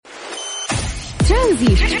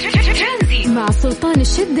ترانزيت مع سلطان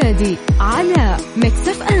الشدادي على ميكس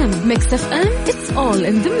اف ام. ميكس اف ام it's all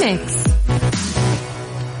in the mix.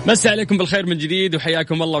 مساء عليكم بالخير من جديد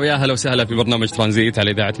وحياكم الله ويا هلا وسهلا في برنامج ترانزيت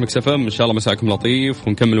على إذاعة ميكس اف ام. إن شاء الله مساءكم لطيف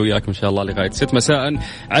ونكمل وياكم إن شاء الله لغاية 6 مساء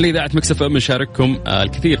على إذاعة ميكس اف ام. نشارككم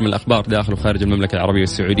الكثير من الأخبار داخل وخارج المملكة العربية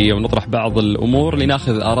السعودية ونطرح بعض الأمور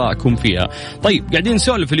لناخذ آراءكم فيها. طيب قاعدين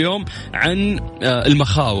نسولف اليوم عن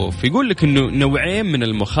المخاوف. يقول لك إنه نوعين من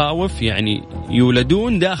المخاوف يعني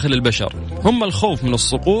يولدون داخل البشر، هم الخوف من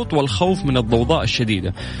السقوط والخوف من الضوضاء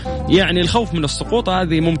الشديدة. يعني الخوف من السقوط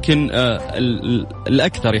هذه ممكن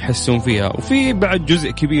الأكثر يحسون فيها، وفي بعد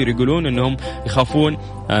جزء كبير يقولون أنهم يخافون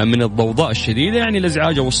من الضوضاء الشديدة يعني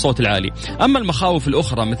الإزعاج والصوت العالي. أما المخاوف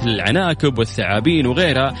الأخرى مثل العناكب والثعابين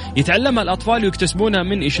وغيرها يتعلمها الأطفال ويكتسبونها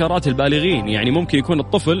من إشارات البالغين. يعني ممكن يكون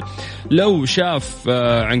الطفل لو شاف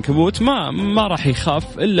عنكبوت ما راح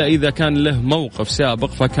يخاف إلا إذا كان له موقف سابق،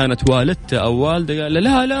 فكانت والدته أو والده قال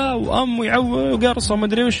لا وأم يعوي وقرصه وما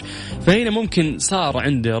أدري وش، فهنا ممكن صار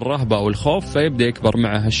عنده الرهبة أو الخوف فيبدأ يكبر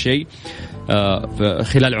معه هالشيء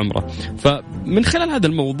خلال عمره. فمن خلال هذا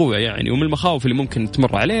الموضوع يعني ومن المخاوف اللي ممكن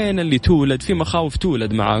تمر علينا اللي تولد، في مخاوف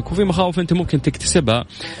تولد معك وفي مخاوف أنت ممكن تكتسبها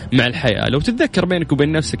مع الحياة. لو تتذكر بينك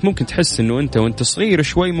وبين نفسك ممكن تحس أنه أنت وأنت صغير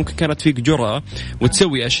شوي ممكن كانت فيك جرأة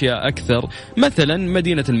وتسوي أشياء أكثر، مثلا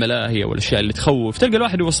مدينة الملاهي والأشياء اللي تخوف. تلقى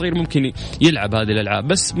الواحد وهو صغير ممكن يلعب هذه الألعاب،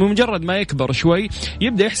 بس بمجرد ما يكبر شوي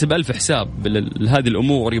يبدأ يحسب ألف حساب لهذه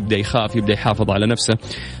الأمور، يبدأ يخاف، يبدأ يحافظ على نفسه.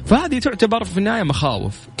 فهذه تعتبر في النهاية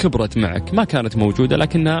مخاوف كبرت معك، ما كانت موجودة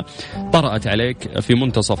لكنها طرأت عليك في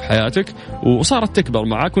منتصف حياتك وصارت تكبر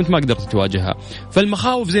معك وانت ما قدرت تواجهها.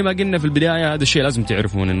 فالمخاوف زي ما قلنا في البداية هذا الشيء لازم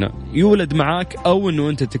تعرفون انه يولد معك او انه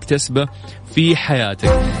انت تكتسبه في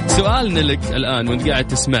حياتك. سؤالنا لك الآن وانت قاعد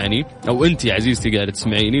تسمعني او انت يا عزيزتي قاعد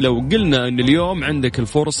تسمعيني، لو قلنا ان اليوم عندك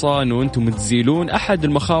الفرصة انه انتم تزيلون احد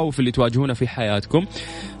المخاوف اللي تواجهونها في حياتكم،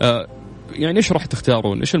 يعني إيش راح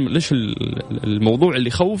تختارون؟ إيش الموضوع اللي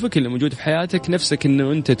يخوفك اللي موجود في حياتك نفسك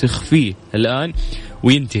إنه أنت تخفيه الآن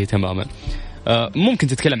وينتهي تماما؟ ممكن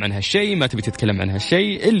تتكلم عن هالشيء، ما تبي تتكلم عن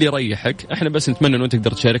هالشيء، اللي يريحك. احنا بس نتمنى انه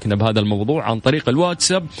تقدر تشاركنا بهذا الموضوع عن طريق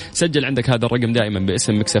الواتساب. سجل عندك هذا الرقم دائما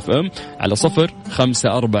باسم ميكس اف ام على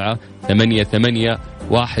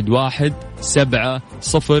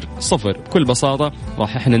 0548811700. بكل بساطة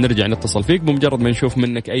راح احنا نرجع نتصل فيك بمجرد ما نشوف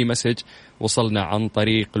منك اي مسج وصلنا عن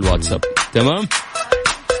طريق الواتساب. تمام؟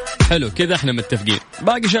 حلو كذا احنا متفقين.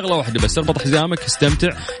 باقي شغلة واحدة بس، اربط حزامك، استمتع،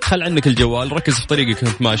 خل عندك الجوال، ركز في طريقك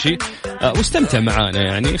وانت ماشي واستمتع معانا،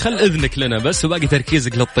 يعني خل اذنك لنا بس وباقي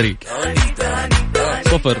تركيزك للطريق.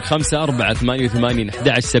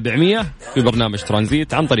 0548811700 في برنامج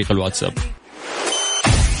ترانزيت عن طريق الواتساب.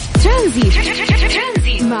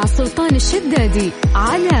 ترانزيت مع سلطان الشدادي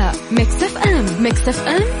على ميكس اف ام. ميكس اف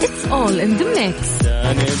ام it's all in the mix.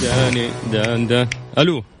 دان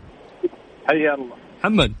الو، حيا الله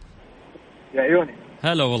محمد. يا عيوني.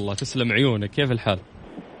 هلا والله، تسلم عيونك، كيف الحال؟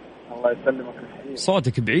 الله يسلمك.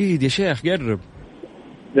 صوتك بعيد يا شيخ، قرب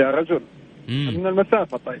يا رجل. من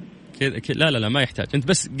المسافة. طيب كده لا ما يحتاج، انت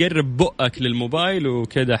بس قرب بقك للموبايل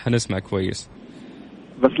وكذا حنسمع كويس،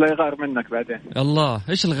 بس لا يغار منك بعدين. الله،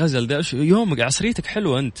 ايش الغزل ده؟ ايش يومك؟ عصريتك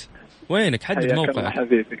حلوة انت، وينك؟ حدد موقعك.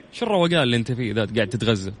 شو الروقان اللي انت فيه ذا قاعد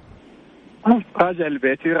تتغزل؟ راجع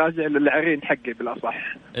لبيتي، راجع للعرين حقي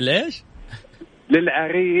بالاصح. ليش؟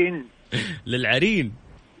 للعرين.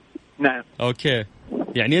 نعم. اوكي،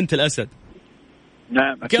 يعني انت الاسد.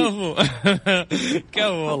 نعم أكيد. كفو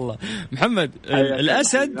والله محمد.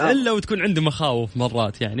 الاسد الا وتكون عنده مخاوف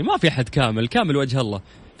مرات، يعني ما في حد كامل وجه الله،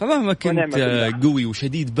 فمهما كنت قوي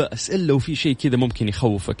وشديد بأس الا وفي شيء كذا ممكن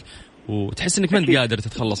يخوفك وتحس انك ما انت قادر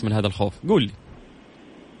تتخلص من هذا الخوف. قول لي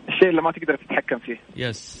الشيء اللي ما تقدر تتحكم فيه.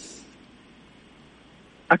 يس،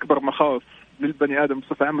 اكبر مخاوف للبني ادم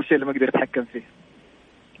بصفه عامه الشيء اللي ما يقدر يتحكم فيه.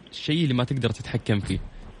 الشيء اللي ما تقدر تتحكم فيه.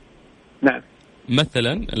 نعم.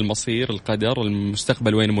 مثلا المصير، القدر،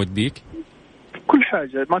 المستقبل وين موديك. كل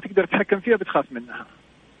حاجة ما تقدر تتحكم فيها بتخاف منها.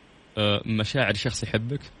 مشاعر شخص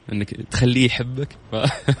يحبك، انك تخليه يحبك.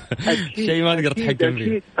 شيء ما تقدر تتحكم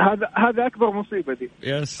فيه. هذا اكبر مصيبة دي.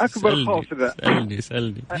 اكبر خوف ذا.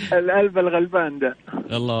 اسألني القلب الغلبان ده.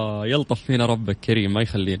 الله يلطف فينا ربك كريم، ما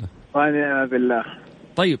يخلينا. ونعم بالله.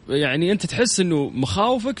 طيب يعني انت تحس انه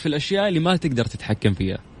مخاوفك في الاشياء اللي ما تقدر تتحكم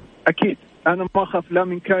فيها. اكيد انا ما اخاف لا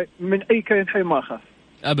من اي كائن حي، ما اخاف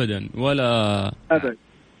ابدا ولا ابدا.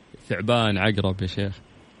 ثعبان، عقرب يا شيخ؟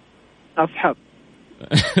 اصحاب.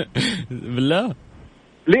 بالله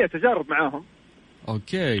ليه تجارب معاهم.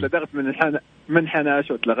 اوكي. لدغت من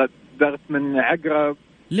حناش وتلغت من عقرب.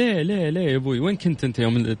 ليه يا ابوي؟ وين كنت انت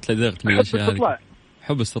يوم تلدغت من الاشياء هذه؟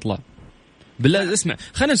 حب استطلاع. بالله اسمع،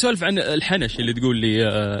 خلينا نسولف عن الحنش اللي تقول لي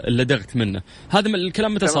اللي دغت منه. هذا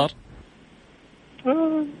الكلام متى صار؟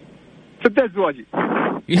 في بداية زواجي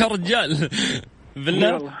يا رجال.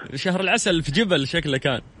 بالله شهر العسل في جبل شكله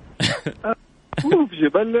كان. مو في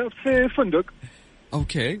جبل، في فندق.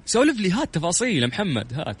 اوكي سولف لي، هات تفاصيل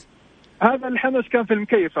محمد، هات. هذا الحنش كان في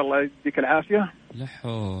المكيف، الله يديك العافية. لا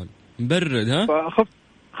حول، مبرد ها؟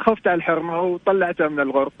 فخفت على الحرمة وطلعتها من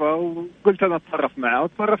الغرفة وقلت أنا أتصرف معه،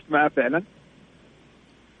 وتصرفت معه فعلا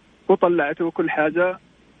وطلعته وكل حاجة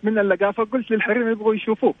من اللقافة. قلت للحريم يبغوا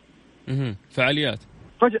يشوفوه. فعاليات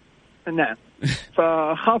فجأة نعم.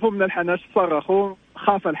 فخافوا من الحنش، صرخوا،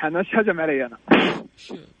 خاف الحنش، هجم علي أنا.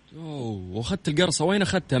 واخذت القرصة، وين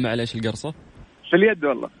أخذتها معليش القرصة؟ في اليد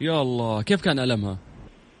والله. يا الله، كيف كان ألمها؟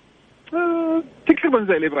 تقريبا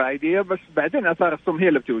زي الإبرة عادية، بس بعدين أثار السم هي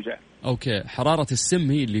اللي بتوجع. أوكي، حرارة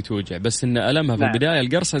السم هي اللي توجع، بس إن ألمها في البداية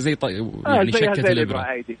القرصة زي يعني شكت زي الإبرة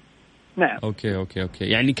عادي. نعم. أوكي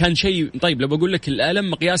يعني كان شيء. طيب لو بقول لك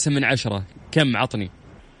الألم مقياسا من 10 كم عطني؟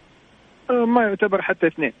 ما يعتبر حتى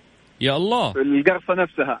 2. يا الله. القرصة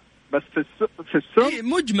نفسها، بس في السم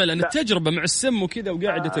مجملا التجربة مع السم وكذا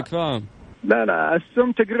وقاعدتك فاهم. لا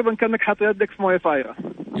السم تقريبا كأنك حاط يدك في موية فايرة.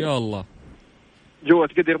 يا الله. جوة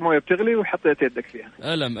قدر موية بتغلي وحطيت يدك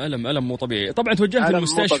فيها. ألم مو طبيعي. طبعا توجهت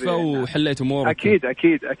المستشفى وحليت أمورك.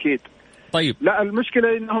 أكيد. طيب. لا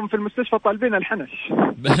المشكلة إنهم في المستشفى طالبين الحنش.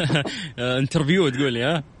 انترفيو تقول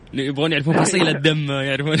ها؟ يبغون يعرفون فصيلة الدم،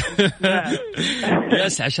 يعرفون.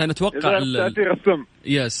 يس، عشان أتوقع تأثير السم.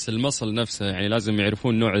 يس المصل نفسه، يعني لازم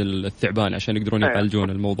يعرفون نوع الثعبان عشان يقدرون يعالجون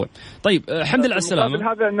الموضوع. طيب الحمد لله على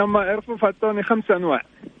السلامة. هذا إنهم عرفوا فاتوني 5 أنواع،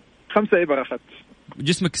 5 إبر أخذت.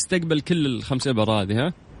 جسمك استقبل كل ال5 إبر هذه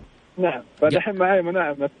ها؟ نعم. فالحين معي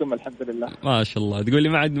مناعة من السم الحمد لله. ما شاء الله. تقول لي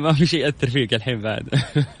ما في شيء يأثر فيك الحين بعد.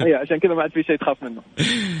 هي عشان كذا ما عاد في شيء تخاف منه.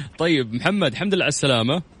 طيب محمد، الحمد لله على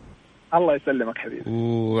السلامة. الله يسلمك حبيبي.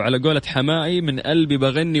 وعلى قولة حمائي، من قلبي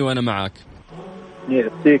بغني وأنا معاك.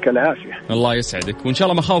 يعطيك العافية. الله يسعدك، وإن شاء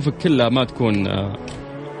الله مخاوفك كلها ما تكون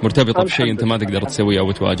مرتبطة بشيء أنت ما تقدر تسويه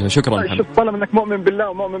أو تواجهه. شكرا محمد. شوف، طالما أنك مؤمن بالله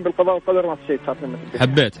ومؤمن بالقضاء والقدر ما في شيء تخاف منه.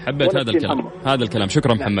 حبيت هذا الكلام.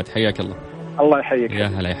 شكرا محمد، حياك الله. الله يحييك. يا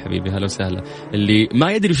هلا يا حبيبي، هلا وسهلا. اللي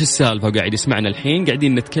ما يدري وش السالفة وقاعد يسمعنا الحين،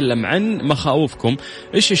 قاعدين نتكلم عن مخاوفكم.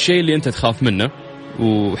 إيش الشيء اللي أنت تخاف منه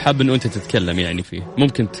وحاب أنه أنت تتكلم يعني فيه؟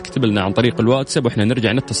 ممكن تكتب لنا عن طريق الواتساب وإحنا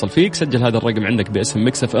نرجع نتصل فيك. سجل هذا الرقم عندك باسم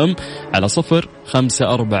ميكس اف ام على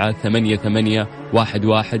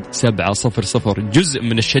 0548811700. جزء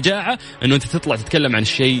من الشجاعة أنه أنت تطلع تتكلم عن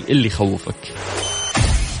الشيء اللي يخوفك.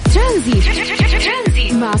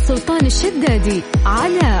 ترانزيت مع سلطان الشدادي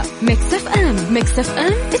على ميكس اف ام. ميكس اف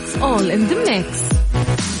ام it's all in the mix.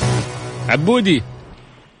 عبودي،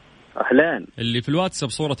 أهلين. اللي في الواتساب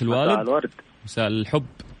صورة الوالد. مساء الحب.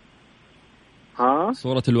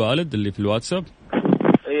 صورة الوالد اللي في الواتساب.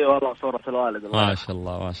 اي والله صورة الوالد. ما شاء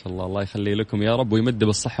الله الله يخلي لكم يا رب ويمد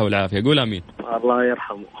بالصحة والعافية. قول آمين. الله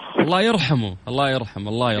يرحمه. الله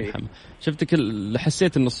يرحمه. شفتك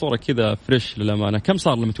حسيت ان الصورة كذا فريش للأمانة. كم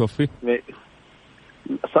صار له متوفي؟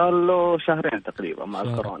 صار له 2 شهرين تقريبا مع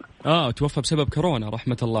الكورونا. توفى بسبب كورونا،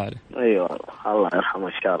 رحمة الله عليه. ايوه الله يرحمه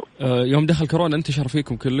ان شاء الله. يوم دخل كورونا انتشر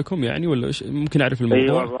فيكم كلكم يعني، ولا إيش؟ ممكن أعرف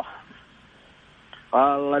الموضوع؟ ايوه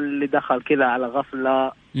والله اللي دخل كذا على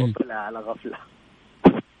غفلة وطلع على غفلة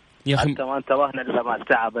يا أخي. حتى ما انتبهنا إلا مع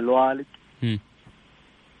تعب الوالد.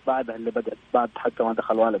 بعدها اللي بعد حتى ما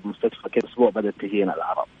دخل الوالد مستشفى كذا أسبوع بدأت تجينا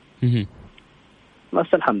الأعراض. بس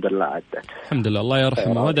الحمد لله عدت. الحمد لله، الله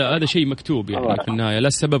يرحمه. هذا شيء مكتوب يعني في النهاية، لا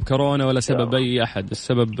سبب كورونا ولا سبب أي أحد.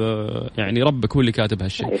 السبب يعني ربك هو اللي كاتب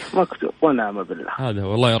هالشيء. مكتوب ونعم بالله. هذا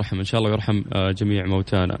والله يرحم إن شاء الله ويرحم جميع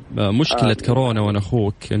موتانا. مشكلة كورونا وأنا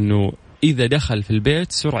أخوك إنه إذا دخل في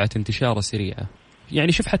البيت سرعة انتشاره سريعة.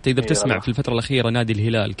 يعني شوف حتى إذا بتسمع في الفترة الأخيرة نادي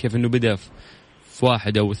الهلال كيف إنه بدأ في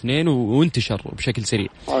 1 أو 2 وانتشر بشكل سريع.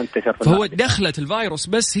 فهو دخلت الفيروس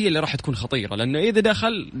بس هي اللي راح تكون خطيرة، لأنه إذا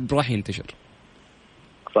دخل راح ينتشر.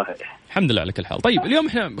 صحيح. الحمد لله على كل حال. طيب اليوم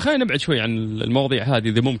إحنا خلينا نبعد شوي عن المواضيع هذه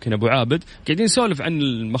إذا ممكن. أبو عابد، قاعدين نسولف عن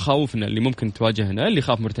مخاوفنا اللي ممكن تواجهنا، اللي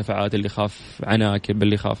خاف مرتفعات، اللي خاف عناكب،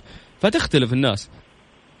 اللي خاف، فتختلف الناس.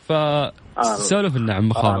 فسولف لنا عن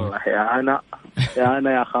مخاوف. يا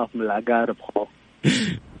أنا أخاف من العقارب خوف.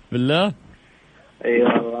 بالله؟ اي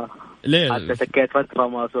والله. ليه؟ حتى تكيت فترة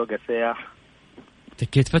ما أسوق السيارة.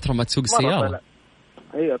 تكيت فترة ما تسوق السيارة؟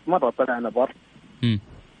 ايوه مرة طلعنا بر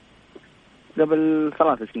قبل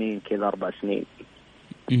 3 سنين كذا 4 سنين.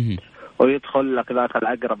 ويدخل لك ذاك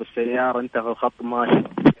العقرب السيارة انت في الخط ماشي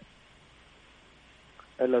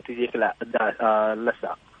الا تجيك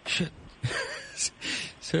اللسعة.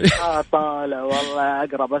 طالع والله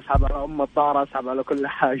أقرب أسحب على الطارة، أسحب على كل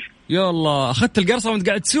حاجة. يا الله، أخذت القرصة وأنت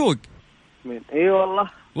قاعد تسوق. مين؟ اي والله.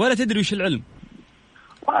 ولا تدري وش العلم؟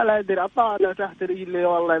 ولا ادري، اطالع تحت رجلي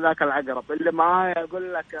والله ذاك العقرب اللي معايا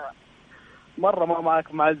اقول لك مره ما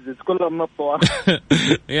معك معزز كله من الطوار.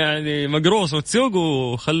 يعني مقروص وتسوق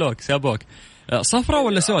وخلوك سابوك. صفرة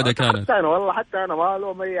ولا سودة كانت؟ حتى انا والله حتى انا ما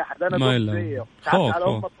الوم اي احد، انا قلت فيه خوف على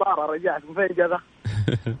ام الطاره رجعت من فين جذا.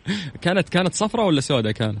 كانت صفرة ولا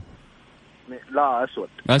سودة كانت؟ لا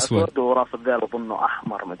اسود وراس الذيل اظنه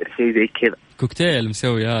احمر ما ادري شيء زي كذا. كوكتيل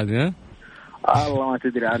مسوي هذه ها؟ الله ما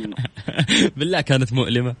تدري عنه. بالله كانت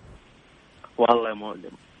مؤلمة والله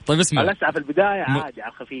مؤلمة. طيب اسمع، لسه في البداية عادي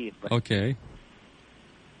على الخفيف بس. اوكي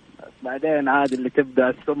بعدين عادي اللي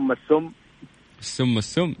تبدأ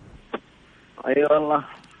السم. اي والله.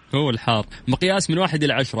 هو الحار. مقياس من 1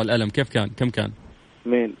 إلى 10 الألم كيف كان؟ كم كان؟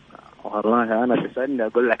 مين؟ والله أنا تسألني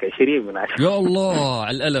أقول لك 20 من 10. يا الله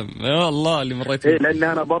على الألم، يا الله اللي مريت فيه.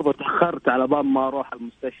 لأني أنا برضو تأخرت على باب ما أروح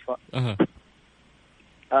المستشفى.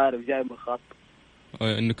 عارف جاي من خط.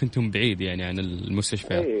 إنه كنتم بعيد يعني عن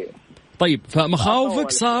المستشفى. إيه. طيب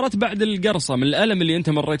فمخاوفك صارت بعد القرصة من الألم اللي أنت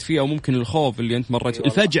مريت فيه، أو ممكن الخوف اللي أنت مريت فيه،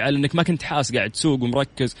 الفجعة لأنك ما كنت حاس قاعد تسوق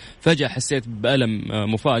ومركز، فجأة حسيت بألم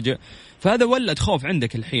مفاجئ، فهذا ولد خوف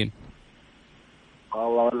عندك الحين.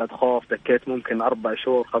 والله ولد خوف، دكيت ممكن 4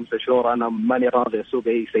 شهور 5 شهور أنا ماني راضي أسوق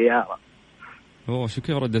أي سيارة. شو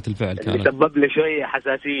كيف ردة الفعل كانت؟ سبب لي شوية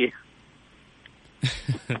حساسية.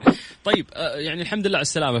 طيب يعني الحمد لله على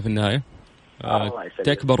السلامة في النهاية.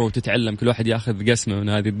 تكبر وتتعلم، كل واحد ياخذ قسمه من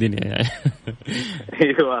هذه الدنيا يعني.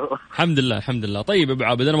 ايوه الحمد لله. طيب ابو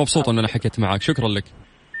عابد، انا مبسوط ان انا حكيت معك، شكرا لك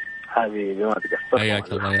حبيبي، ما تقصر.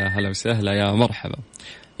 حياك الله، يا هلا وسهلا، يا مرحبا.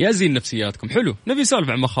 يا زين نفسياتكم. حلو، نبي نسولف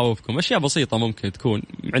عن مخاوفكم، اشياء بسيطه ممكن تكون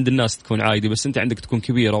عند الناس تكون عادي بس انت عندك تكون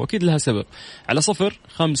كبيره واكيد لها سبب. على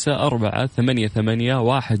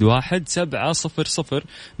 0548811700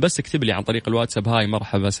 بس اكتب لي عن طريق الواتساب هاي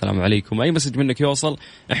مرحبا السلام عليكم، اي مسج منك يوصل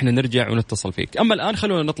احنا نرجع ونتصل فيك. اما الان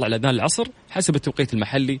خلونا نطلع لاذان العصر حسب التوقيت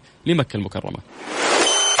المحلي لمكة المكرمه.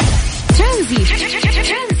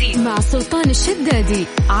 ترانزيت مع سلطان الشدادي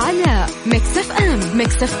على ميكس اف ام.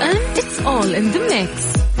 It's all in the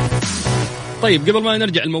mix. طيب قبل ما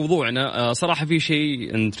نرجع لموضوعنا، صراحة في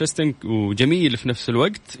شيء انترستينج وجميل في نفس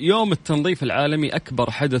الوقت. يوم التنظيف العالمي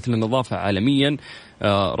أكبر حدث للنظافة عالميا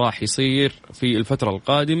راح يصير في الفترة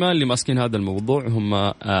القادمة. اللي ماسكين هذا الموضوع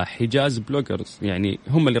هم حجاز بلوجرز، يعني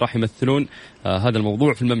هم اللي راح يمثلون هذا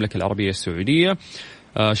الموضوع في المملكة العربية السعودية.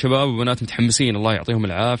 شباب وبنات متحمسين الله يعطيهم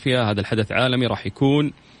العافية. هذا الحدث عالمي راح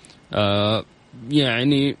يكون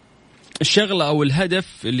يعني الشغلة أو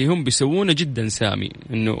الهدف اللي هم بيسوونه جدا سامي،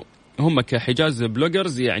 إنه هم كحجاز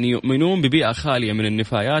بلوجرز يعني يؤمنون ببيئة خالية من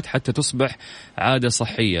النفايات حتى تصبح عادة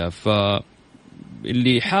صحية.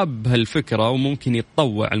 فاللي حاب هالفكرة وممكن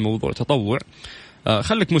يتطوع الموضوع تطوع،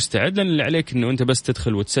 خليك مستعد، لأن اللي عليك إنه أنت بس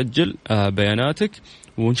تدخل وتسجل بياناتك،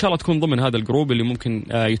 وإن شاء الله تكون ضمن هذا الجروب اللي ممكن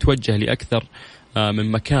يتوجه لأكثر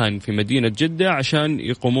من مكان في مدينة جدة عشان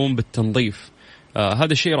يقومون بالتنظيف.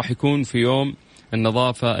 هذا الشيء راح يكون في يوم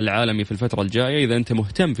النظافة العالمي في الفترة الجاية. إذا أنت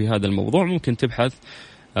مهتم في هذا الموضوع ممكن تبحث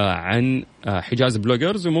عن حجاز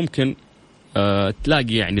بلوجرز، وممكن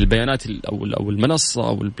تلاقي يعني البيانات أو المنصة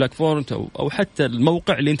أو البلاتفورم أو حتى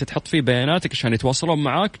الموقع اللي أنت تحط فيه بياناتك عشان يتواصلون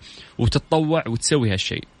معاك وتتطوع وتسوي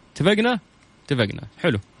هالشيء. اتفقنا؟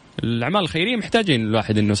 حلو. الأعمال الخيرية محتاجين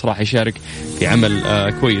الواحد إنه صراحة يشارك في عمل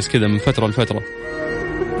كويس كذا من فترة لفترة.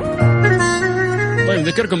 طيب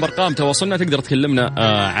نذكركم بأرقام تواصلنا، تقدر تكلمنا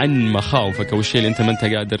عن مخاوفك أو الشيء اللي أنت ما أنت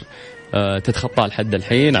قادر تتخطاه لحد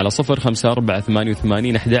الحين على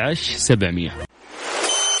 0548811700.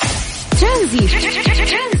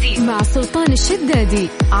 ترانزيت مع سلطان الشدادي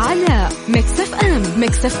على ميكس اف ام.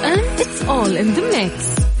 It's all in the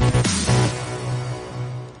mix.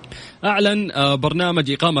 أعلن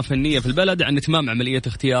برنامج إقامة فنية في البلد عن إتمام عملية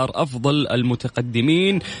اختيار أفضل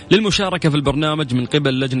المتقدمين للمشاركة في البرنامج من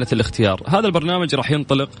قبل لجنة الاختيار. هذا البرنامج راح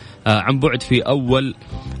ينطلق عن بعد في أول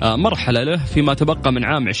مرحلة له فيما تبقى من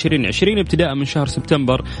عام 2020 ابتداء من شهر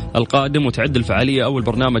سبتمبر القادم، وتعد الفعالية أول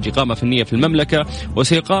برنامج إقامة فنية في المملكة،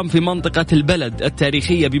 وسيقام في منطقة البلد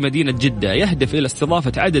التاريخية بمدينة جدة. يهدف إلى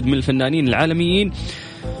استضافة عدد من الفنانين العالميين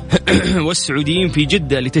والسعوديين في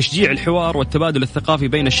جدة لتشجيع الحوار والتبادل الثقافي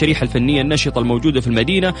بين الشريحة الفنية النشطة الموجودة في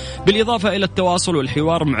المدينة، بالإضافة إلى التواصل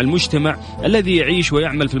والحوار مع المجتمع الذي يعيش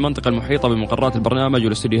ويعمل في المنطقة المحيطة بمقرات البرنامج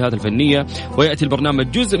والاستديوهات الفنية. ويأتي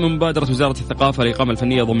البرنامج جزء من مبادرة وزارة الثقافة للإقامة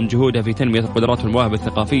الفنية ضمن جهودها في تنمية القدرات والمواهب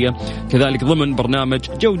الثقافية، كذلك ضمن برنامج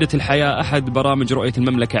جودة الحياة أحد برامج رؤية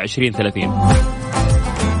المملكة 2030.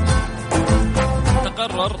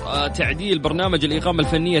 قرر تعديل برنامج الإقامة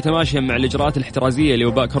الفنية تماشيا مع الإجراءات الاحترازية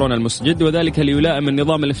لوباء كورونا المستجد، وذلك ليلائم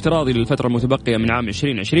النظام الافتراضي للفترة المتبقية من عام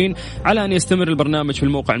 2020 على أن يستمر البرنامج في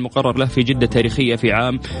الموقع المقرر له في جدة التاريخية في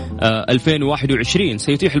عام 2021.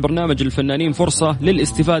 سيتيح البرنامج للفنانين فرصة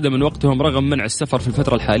للاستفادة من وقتهم رغم منع السفر في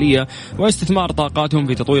الفترة الحالية، واستثمار طاقاتهم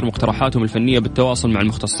في تطوير مقترحاتهم الفنية بالتواصل مع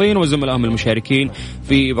المختصين وزملائهم المشاركين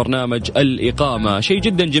في برنامج الإقامة. شيء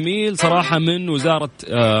جدا جميل صراحة من وزارة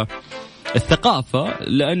الثقافة،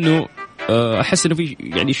 لأنه أحس أنه في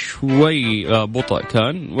يعني شوي بطء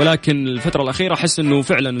كان، ولكن الفترة الأخيرة أحس أنه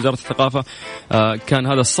فعلا وزارة الثقافة كان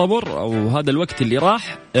هذا الصبر أو هذا الوقت اللي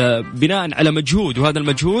راح بناء على مجهود، وهذا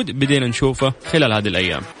المجهود بدينا نشوفه خلال هذه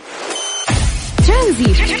الأيام.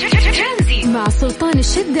 ترانزيت مع سلطان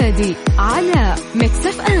الشدادي على ميكس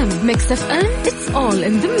اف ام. ميكس اف ام it's all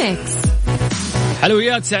in the mix.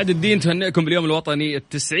 حلويات سعد الدين تهنئكم باليوم الوطني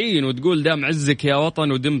 90 وتقول دام عزك يا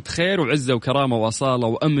وطن ودمت خير وعزة وكرامة وأصالة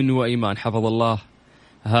وأمن وإيمان، حفظ الله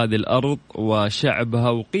هذه الأرض وشعبها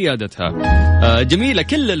وقيادتها. جميلة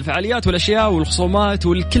كل الفعاليات والأشياء والخصومات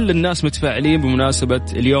والكل الناس متفاعلين بمناسبة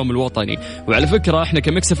اليوم الوطني. وعلى فكرة احنا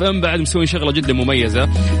كميكس اف ام بعد مسوين شغلة جدا مميزة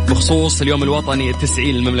بخصوص اليوم الوطني 90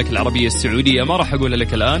 للمملكة العربية السعودية، ما راح أقولها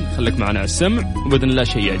لك الآن، خليك معنا على السمع وبإذن الله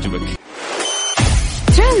شيء يعجبك.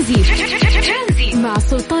 ترانزيت مع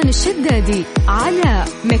سلطان الشدادي على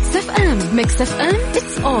ميكس اف ام. ميكس اف ام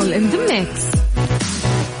it's all in the mix.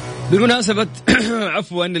 بمناسبة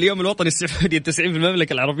عفوا اليوم الوطني السعودي 90 في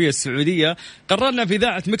المملكة العربية السعودية، قررنا في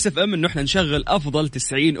إذاعة ميكس اف ام إنه إحنا نشغل أفضل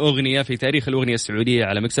 90 أغنية في تاريخ الأغنية السعودية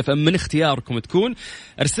على ميكس اف ام من اختياركم. تكون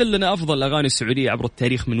أرسل لنا أفضل الأغاني السعودية عبر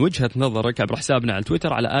التاريخ من وجهة نظرك عبر حسابنا على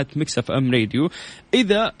تويتر على @mixfmradio.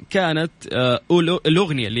 إذا كانت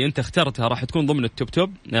الأغنية اللي أنت اخترتها راح تكون ضمن التوب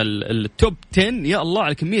 10. يا الله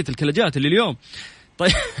على كمية الكلجات اللي اليوم.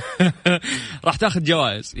 طيب راح تاخذ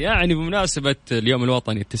جوائز. يعني بمناسبة اليوم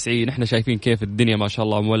الوطني 90 احنا شايفين كيف الدنيا ما شاء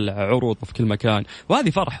الله مولعة، عروض في كل مكان، وهذه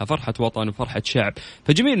فرحة وطن وفرحة شعب،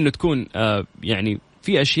 فجميل انه تكون يعني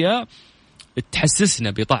في اشياء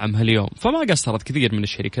تحسسنا بطعم هاليوم. فما قصرت كثير من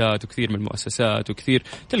الشركات وكثير من المؤسسات وكثير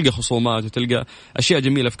تلقى خصومات وتلقى أشياء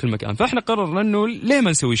جميلة في كل مكان. فإحنا قررنا أنه ليه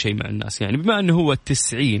ما نسوي شيء مع الناس، يعني بما أنه هو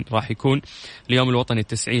 90 راح يكون اليوم الوطني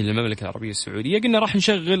 90 للمملكة العربية السعودية، قلنا راح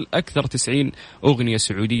نشغل أكثر 90 أغنية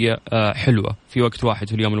سعودية حلوة في وقت واحد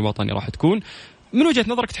في اليوم الوطني. راح تكون من وجهة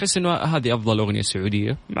نظرك تحس إنه هذه أفضل أغنية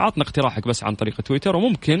سعودية، عطنا اقتراحك بس عن طريق تويتر،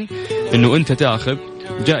 وممكن إنه أنت تأخذ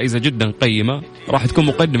جائزة جدا قيمة راح تكون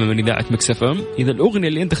مقدمة من إذاعة ميكس اف ام إذا الأغنية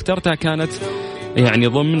اللي أنت اخترتها كانت يعني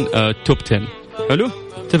ضمن توب 10. حلو،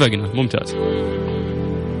 اتفقنا، ممتاز.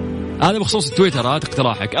 هذا بخصوص تويتر،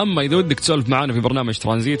 اقتراحك. أما إذا ودك تسولف معنا في برنامج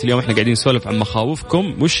ترانزيت، اليوم إحنا قاعدين نسولف عن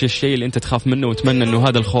مخاوفكم، وش الشيء اللي أنت تخاف منه وتمنى إنه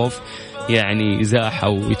هذا الخوف يعني يزاح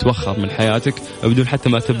أو يتوخر من حياتك بدون حتى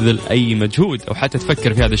ما تبذل أي مجهود أو حتى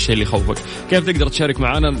تفكر في هذا الشيء اللي يخوفك. كيف تقدر تشارك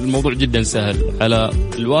معنا؟ الموضوع جدا سهل، على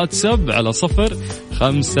الواتساب على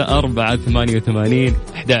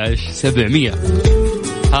 0548811700.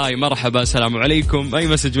 هاي مرحبا، السلام عليكم، أي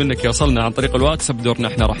مسج منك يوصلنا عن طريق الواتساب دورنا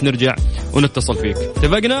احنا راح نرجع ونتصل فيك.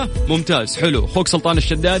 اتفقنا؟ ممتاز، حلو. اخوك سلطان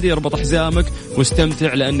الشدادي، اربط حزامك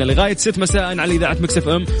واستمتع، لأن لغاية 6 مساء على إذاعة ميكس اف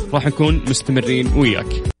ام راح نكون مستمرين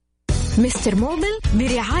وياك. مستر موبل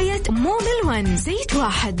برعاية موبل 1، زيت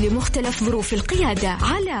واحد لمختلف ظروف القيادة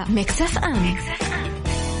على ميكس اف ام.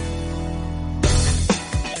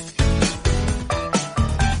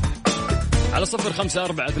 على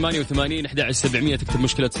 0548811700 تكتب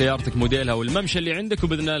مشكلة سيارتك، موديلها والممشى اللي عندك،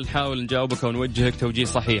 وبإذن الله نحاول نجاوبك ونوجهك توجيه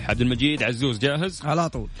صحيح. عبد المجيد عزوز جاهز؟ على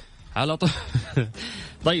طول.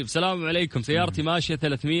 طيب، سلام عليكم. سيارتي ماشية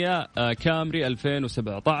 300 كامري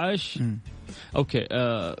 2017. اوكي،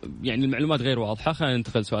 يعني المعلومات غير واضحه. خلينا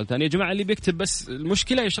ننتقل سؤال ثاني. يا جماعه اللي بيكتب بس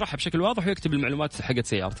المشكله يشرحها بشكل واضح ويكتب المعلومات حقت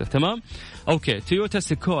سيارته. تمام، اوكي. تويوتا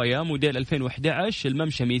سيكويا موديل 2011،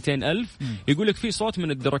 الممشى 200,000. يقول لك في صوت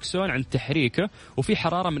من الدركسون عند تحريكه، وفي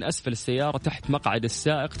حراره من اسفل السياره تحت مقعد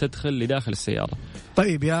السائق تدخل لداخل السياره.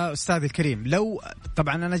 طيب يا استاذ الكريم، لو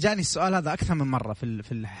طبعا انا جاني السؤال هذا اكثر من مره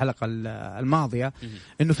في الحلقه الماضيه،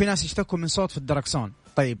 انه في ناس يشتكوا من صوت في الدركسون.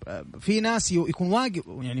 طيب في ناس يكون واقف،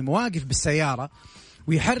 يعني مواقف بالسيارة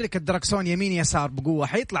ويحرك الدركسون يمين يسار بقوة،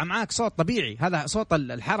 حيطلع معاك صوت طبيعي، هذا صوت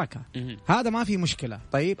الحركة، هذا ما في مشكلة.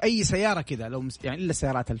 طيب أي سيارة كذا، لو يعني إلا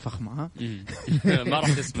السيارات الفخمة ها ما راح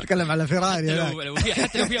تسمع. تكلم على فيراري،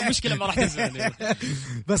 حتى لو فيها مشكلة ما راح تسمع.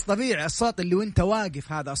 بس طبيعي الصوت اللي وانت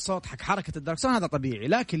واقف، هذا الصوت حق حركة الدركسون، هذا طبيعي.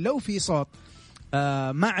 لكن لو في صوت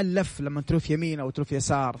مع اللف لما تروف يمين أو تروف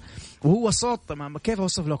يسار، وهو صوت كيف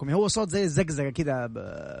أوصف لكم، هو صوت زي الزقزقة كذا.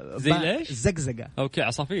 زي ليش؟ الزقزقة. أوكي،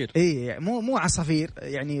 عصافير. إيه، مو عصافير،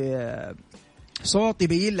 يعني صوت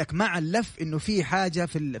يبين لك مع اللف انه في حاجه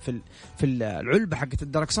في العلبه حقت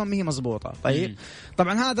الدركسون ما هي مزبوطه. طيب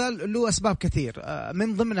طبعا هذا له اسباب كثير،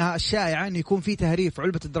 من ضمنها الشائعه انه يكون في تهريف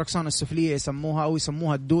علبه الدركسون السفليه يسموها، او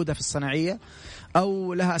يسموها الدوده في الصناعيه،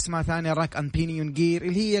 او لها اسماء ثانيه راك اند بينيون جير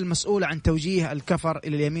اللي هي المسؤوله عن توجيه الكفر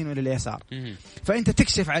الى اليمين والى اليسار. فانت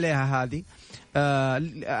تكشف عليها هذه.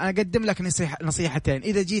 أنا أقدم لك نصيحتين.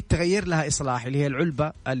 إذا جيت تغير لها إصلاح اللي هي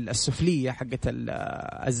العلبة السفلية حقت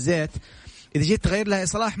الزيت، إذا جيت تغير لها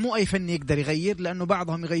إصلاح مو أي فني يقدر يغير، لأنه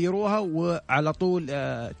بعضهم يغيروها وعلى طول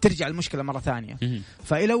ترجع المشكلة مرة ثانية.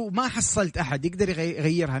 فلو ما حصلت أحد يقدر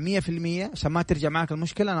يغيرها 100% عشان ما ترجع معك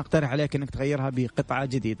المشكلة، أنا أقترح عليك أنك تغيرها بقطعة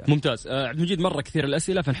جديدة. ممتاز. عبد المجيد مرة كثير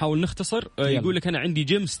الأسئلة فنحاول نختصر. يقول لك أنا عندي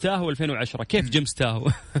جيمس تاهو 2010. كيف جيمس تاهو؟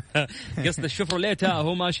 قصد الشفروليه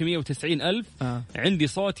تاهو ماشي 190,000. عندي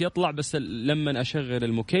صوت يطلع بس لما أشغل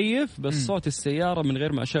المكيف، بس صوت السيارة من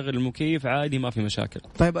غير ما أشغل المكيف عادي ما في مشاكل.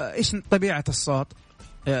 طيب إيش طبيعة الصوت؟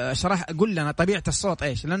 قول لنا طبيعة الصوت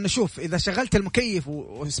ايش، لانه شوف اذا شغلت المكيف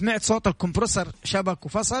وسمعت صوت الكمبرسر شبك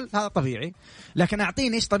وفصل هذا طبيعي، لكن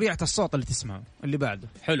اعطيني ايش طبيعة الصوت اللي تسمعه اللي بعده.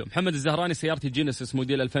 حلو. محمد الزهراني سيارتي جينيسيس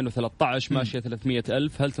موديل 2013 ماشية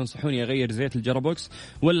 300,000، هل تنصحوني اغير زيت الجرابوكس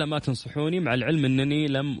ولا ما تنصحوني، مع العلم انني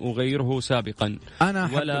لم اغيره سابقا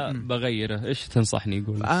ولا بغيره؟ ايش تنصحني؟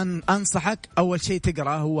 يقول انصحك اول شيء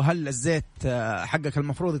تقرأ هو هل الزيت حقك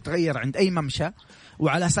المفروض يتغير عند اي ممشى،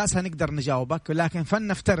 وعلى أساسها نقدر نجاوبك. لكن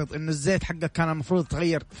فلنفترض إنه الزيت حقك كان المفروض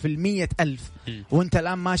تغير في 100,000 وأنت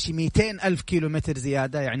الآن ماشي 200,000 كيلومتر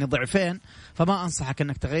زيادة، يعني ضعفين، فما أنصحك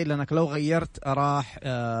إنك تغير، لأنك لو غيرت راح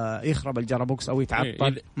يخرب الجرابوكس أو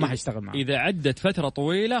يتعطل ما حيشتغل معك. إذا عدت فترة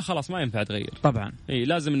طويلة خلاص ما ينفع تغير طبعا.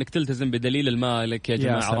 لازم إنك تلتزم بدليل المالك يا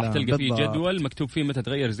جماعة. راح تلقى فيه جدول مكتوب فيه متى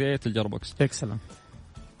تغير زيت الجرابوكس. إكسلنت.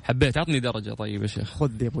 حبيت عطني درجة. طيب يا شيخ خذ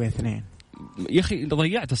دي أبوي 2 يا أخي.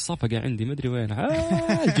 ضيعت الصفقة عندي ما أدري وين.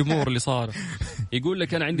 الجمهور اللي صار. يقول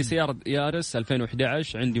لك أنا عندي سيارة يارس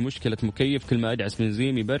 2011، عندي مشكلة مكيف، كل ما أدعس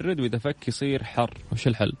بنزين يبرد وإذا فك يصير حر. وش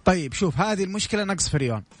الحل؟ طيب شوف، هذه المشكلة نقص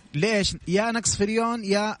فريون. ليش؟ يا نقص فريون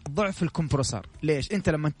يا ضعف الكمبروسر. ليش؟ أنت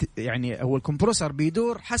لما يعني هو الكمبروسر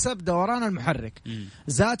بيدور حسب دوران المحرك.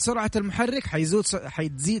 زاد سرعة المحرك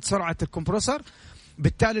حيتزيد سرعة الكمبروسر،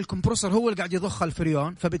 بالتالي الكمبروسر هو اللي قاعد يضخ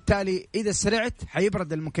الفريون، فبالتالي إذا سرعت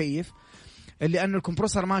حيبرد المكيف، لأنه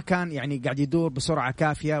الكمبروسر ما كان يعني قاعد يدور بسرعة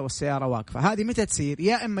كافية والسيارة واقفة. هذه متى تصير؟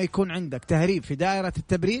 يا إما يكون عندك تهريب في دائرة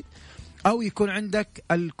التبريد، أو يكون عندك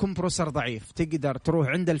الكمبروسر ضعيف. تقدر تروح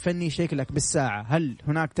عند الفني يشيك لك بالساعة هل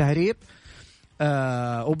هناك تهريب،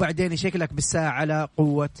 وبعدين يشيك لك بالساعة على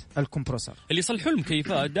قوة الكمبروسر. اللي يصلحوا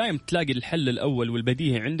المكيفات دائم تلاقي الحل الأول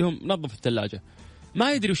والبديهي عندهم نظف الثلاجة.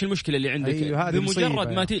 ما يدري وش المشكلة اللي عندك.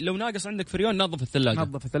 بمجرد ما لو ناقص عندك فريون نظف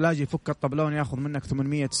الثلاجة. يفك الطبلون ياخذ منك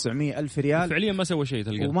 800-900 ألف ريال. فعليا ما سوى شيء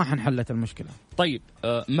تلقى. وما حنحلت المشكلة. طيب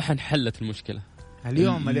ما حنحلت المشكلة.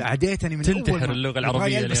 اليوم اللي عديتني من تنتحر اللغة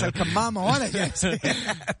العربية. يلبس الكمامة وأنا جالس.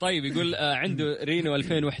 طيب يقول عنده رينو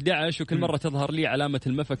 2011 وكل مرة تظهر لي علامة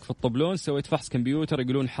المفك في الطبلون، سويت فحص كمبيوتر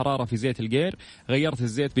يقولون حرارة في زيت الجير، غيرت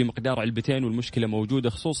الزيت بمقدار علبتين والمشكلة موجودة،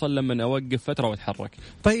 خصوصا لما أوقف فترة وأتحرك.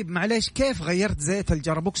 طيب معليش، كيف غيرت زيت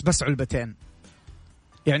الجرابوكس بس علبتين؟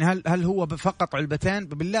 يعني هل هو فقط علبتين؟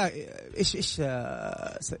 بالله ايش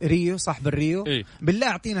ريو صاحب الريو إيه؟ بالله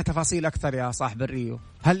اعطينا تفاصيل اكثر يا صاحب الريو.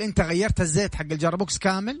 هل انت غيرت الزيت حق الجرابوكس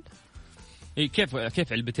كامل؟ إيه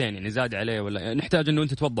كيف علبتين يعني زاد عليه ولا نحتاج انه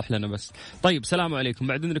انت توضح لنا بس. طيب السلام عليكم،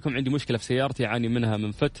 بعد انكم عندي مشكله في سيارتي اعاني منها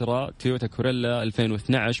من فتره، تويوتا كوريلا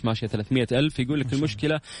 2012 ماشيه 300,000. يقول لك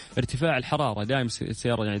المشكله ارتفاع الحراره، دائما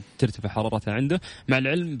السياره يعني ترتفع حرارتها عنده، مع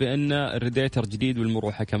العلم بان الراديتر جديد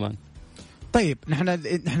والمروحه كمان. طيب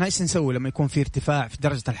نحن ايش نسوي لما يكون في ارتفاع في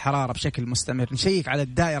درجة الحرارة بشكل مستمر؟ نشيك على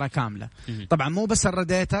الدائرة كاملة. طبعا مو بس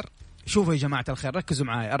الراديتر. شوفوا يا جماعة الخير ركزوا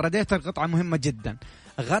معايا، الراديتر قطعة مهمة جدا.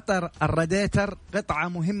 الراديتر قطعة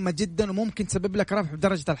مهمة جدا وممكن تسبب لك رفع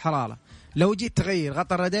بدرجة الحرارة. لو جيت تغير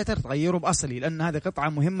غطاء الراديتر تغيره بأصلي، لأن هذه قطعة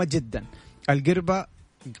مهمة جدا. القربة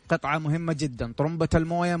قطعة مهمة جدا. طرمبة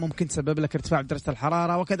الموية ممكن تسبب لك ارتفاع بدرجة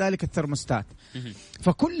الحرارة، وكذلك الثرموستات.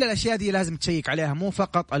 فكل الأشياء دي لازم تشيك عليها، مو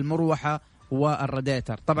فقط المروحة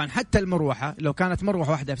والراديتر. طبعا حتى المروحة لو كانت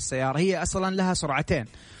مروحة واحدة في السيارة هي أصلا لها سرعتين.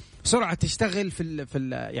 سرعة تشتغل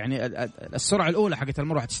يعني السرعة الأولى حقت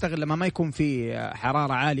المروحة تشتغل لما ما يكون في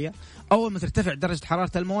حرارة عالية، أول ما ترتفع درجة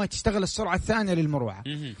حرارة المويه تشتغل السرعة الثانية للمروحة.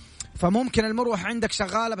 فممكن المروحة عندك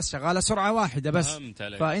شغالة بس شغالة سرعة واحدة بس،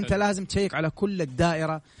 فأنت لازم تشيك على كل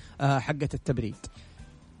الدائرة حقت التبريد.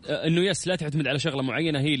 انه لا تعتمد على شغله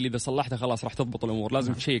معينه هي اللي اذا صلحتها خلاص راح تضبط الامور،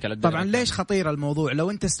 لازم تشيك على الدائرة. طبعا ليش خطير الموضوع؟ لو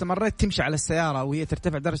انت استمريت تمشي على السياره وهي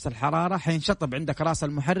ترتفع درجه الحراره حينشطب عندك راس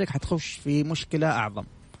المحرك، حتخش في مشكله اعظم.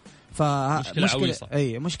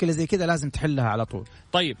 مشكلة زي كذا لازم تحلها على طول.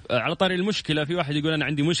 طيب على طاري المشكلة، في واحد يقول أنا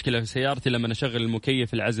عندي مشكلة في سيارتي لما أشغل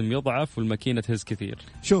المكيف العزم يضعف والماكينة تهز كثير.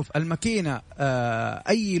 شوف الماكينة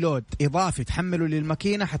أي لود إضافي تحمله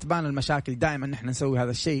للماكينة حتبان المشاكل، دائما نحن نسوي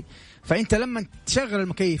هذا الشيء. فأنت لما تشغل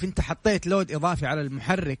المكيف أنت حطيت لود إضافي على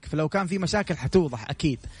المحرك، فلو كان في مشاكل حتوضح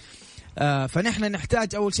أكيد. فنحن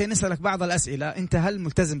نحتاج أول شيء نسألك بعض الأسئلة. أنت هل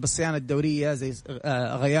ملتزم بالصيانة الدورية زي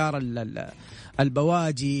غيار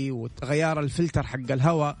البواجي وغيار الفلتر حق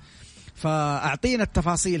الهواء؟ فأعطينا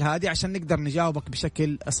التفاصيل هذه عشان نقدر نجاوبك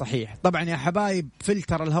بشكل صحيح. طبعا يا حبايب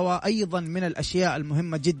فلتر الهواء أيضا من الأشياء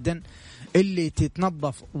المهمة جدا اللي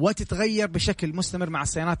تتنظف وتتغير بشكل مستمر مع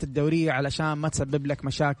الصيانات الدورية علشان ما تسبب لك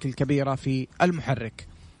مشاكل كبيرة في المحرك.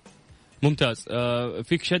 ممتاز.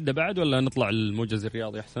 فيك شدة بعد ولا نطلع الموجز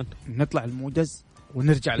الرياضي أحسن؟ نطلع الموجز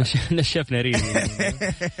ونرجع نشفنا ريم.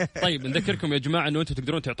 طيب نذكركم يا جماعة أنه أنتم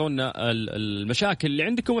تقدرون تعطونا المشاكل اللي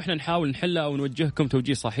عندكم وإحنا نحاول نحلها أو نوجهكم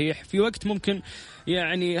توجيه صحيح. في وقت ممكن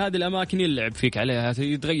يعني هذه الأماكن يلعب فيك عليها،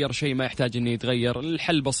 يتغير شيء ما يحتاج أن يتغير،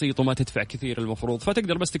 الحل بسيط وما تدفع كثير المفروض.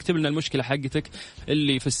 فتقدر بس تكتب لنا المشكلة حقتك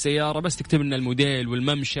اللي في السيارة، بس تكتب لنا الموديل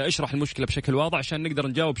والممشى، اشرح المشكلة بشكل واضح عشان نقدر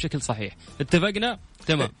نجاوب بشكل صحيح. اتفقنا؟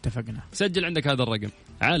 تمام اتفقنا. سجل عندك هذا الرقم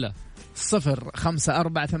على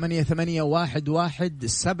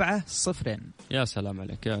 0548811700. يا سلام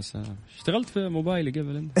عليك يا سلام، اشتغلت في موبايلي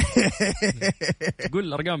قبل انت. تقول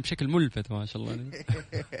الارقام بشكل ملفت ما شاء الله.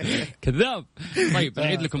 كذاب. طيب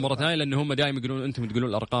نعيد لكم مره ثانيه لانه هم دائما يقولون انتم تقولون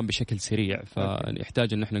الارقام بشكل سريع،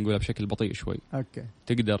 فيحتاج ان احنا نقولها بشكل بطيء شوي. اوكي.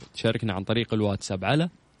 تقدر تشاركنا عن طريق الواتساب على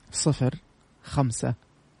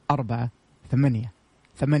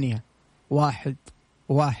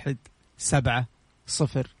 0548811700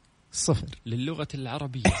 للغة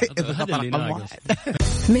العربية. هذا اللي ناقص.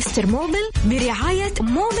 مستر موبل برعاية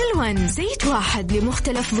موبل 1، زيت واحد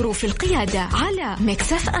لمختلف ظروف القيادة على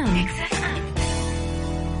ميكس اف ام.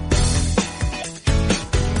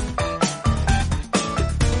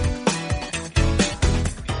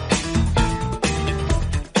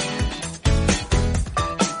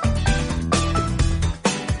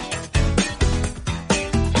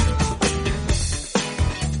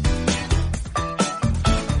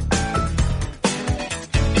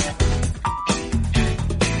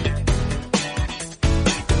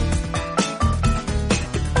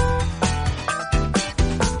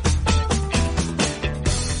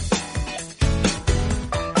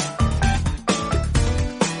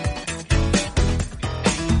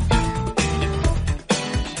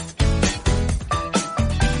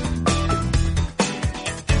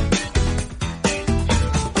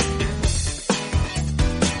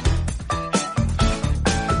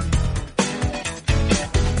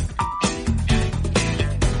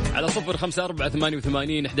 على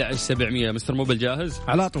 0548811700. مستر موبل جاهز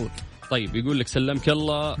على طول. طيب يقول لك سلمك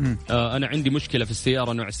الله. أنا عندي مشكلة في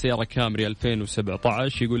السيارة، نوع السيارة كامري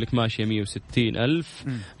 2017. يقول لك ماشية 160,000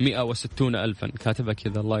 160,000 كاتبها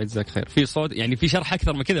كذا الله يجزاك خير. في صوت يعني في شرح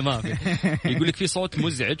أكثر من كذا ما في. يقول لك في صوت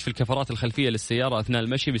مزعج في الكفرات الخلفية للسيارة أثناء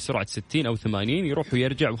المشي بسرعة 60 أو 80، يروح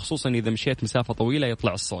ويرجع، وخصوصا إذا مشيت مسافة طويلة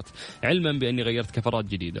يطلع الصوت، علما بأني غيرت كفرات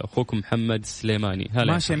جديدة. أخوكم محمد سليماني.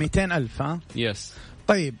 ماشية 200,000 ها؟ يس.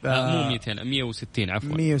 طيب مو 200 160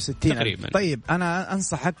 عفوا 160 تقريبا. طيب أنا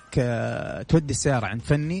أنصحك تودي السيارة عند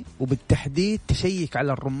فني، وبالتحديد تشيك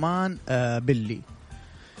على الرمان بلي،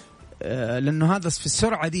 لأنه هذا في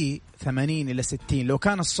السرعة دي 80 إلى 60 لو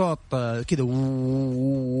كان الصوت كده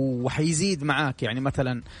وحيزيد معاك. يعني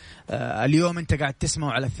مثلا اليوم أنت قاعد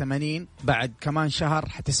تسمعه على 80، بعد كمان شهر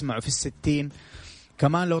حتسمعه في 60.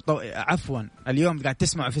 كمان لو عفوا اليوم قاعد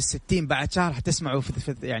تسمعه في 60، بعد شهر حتسمعه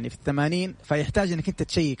في يعني في 80. فيحتاج انك انت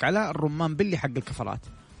تشيك على الرمان بلي حق الكفرات.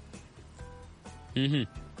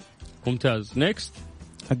 ممتاز. نيكست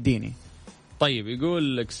اديني. طيب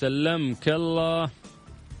يقول لك سلمك الله.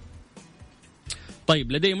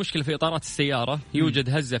 طيب لدي مشكلة في إطارات السيارة، يوجد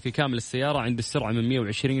هزة في كامل السيارة عند السرعة من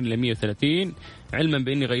 120 إلى 130، علما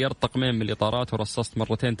بأني غيرت طقمين من الإطارات ورصصت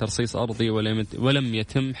مرتين ترصيص أرضي ولم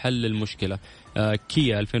يتم حل المشكلة.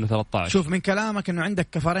 كيا 2013. شوف من كلامك أنه عندك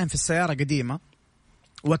كفرين في السيارة قديمة،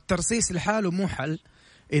 والترصيص لحاله مو حل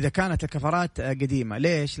إذا كانت الكفرات قديمة.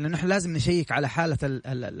 ليش؟ لأنه إحنا لازم نشيك على حالة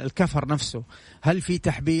الكفر نفسه، هل في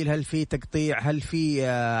تحبيل، هل في تقطيع، هل في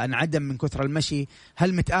انعدم من كثر المشي،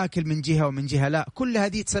 هل متآكل من جهة ومن جهة لا. كل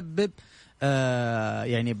هذه تسبب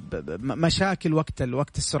يعني مشاكل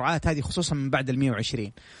وقت السرعات هذه، خصوصا من بعد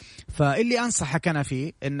 120. فاللي أنصحك أنا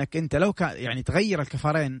فيه إنك أنت لو كان يعني تغير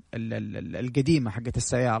الكفرين القديمة حقت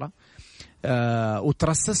السيارة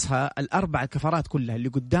وترصصها الأربع الكفرات كلها اللي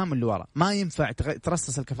قدام واللي ورا. ما ينفع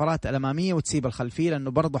ترصص الكفرات الأمامية وتسيب الخلفية،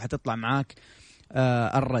 لأنه برضو حتطلع معاك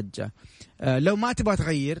الرجة. لو ما تبغى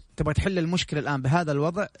تغير، تبغى تحل المشكلة الآن بهذا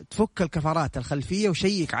الوضع، تفك الكفرات الخلفية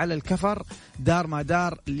وشيك على الكفر دار ما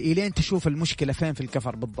دار إلين تشوف المشكلة فين في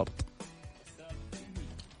الكفر بالضبط.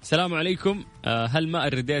 السلام عليكم. هل ماء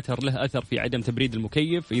الراديتر له أثر في عدم تبريد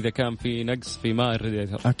المكيف إذا كان في نقص في ماء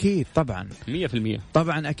الراديتر؟ أكيد طبعا 100%.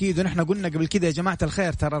 طبعا أكيد. ونحن قلنا قبل كده يا جماعة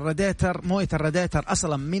الخير، ترى الراديتر، موية الراديتر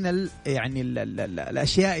أصلا من يعني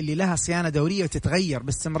الأشياء اللي لها صيانة دورية وتتغير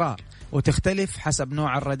باستمرار وتختلف حسب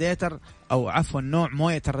نوع الراديتر، أو عفوا نوع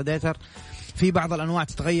موية الراديتر. في بعض الأنواع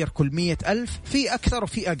تتغير كل 100,000، في أكثر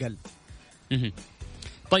وفي أقل.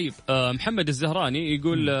 طيب محمد الزهراني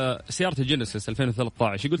يقول سيارة جينيسيس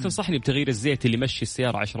 2013 يقول تنصحني بتغيير الزيت اللي يمشي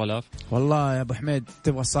السيارة 10,000. والله يا أبو حميد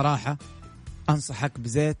تبغى الصراحة أنصحك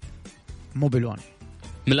بزيت موبيل 1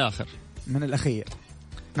 من الآخر، من الأخير.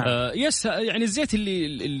 نعم. يس يعني الزيت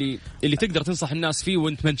اللي تقدر تنصح الناس فيه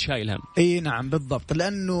وانت ما انت شايل هم. اي نعم بالضبط،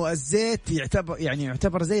 لانه الزيت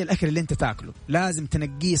يعتبر زي الاكل اللي انت تاكله، لازم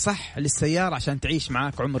تنقيه صح للسياره عشان تعيش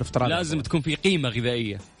معاك عمر افتراضي. لازم تكون في قيمه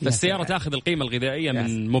غذائيه، فالسياره تاخذ القيمه الغذائيه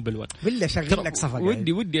من موبيل 1. بالله شغل لك صفقه.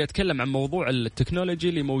 ودي اتكلم عن موضوع التكنولوجي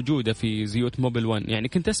اللي موجوده في زيوت موبيل 1. يعني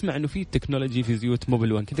كنت اسمع انه في تكنولوجي في زيوت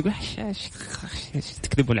موبيل 1، كنت اقول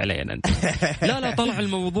تكذبون علي انت. لا طلع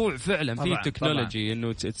الموضوع فعلا في تكنولوجي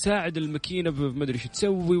انه تساعد الماكينه ما ادري ايش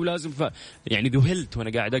تسوي، ولازم يعني ذهلت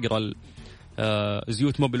وانا قاعد اقرا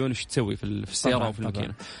زيوت موبيل 1 ايش تسوي في السياره وفي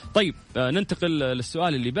الماكينه. طيب ننتقل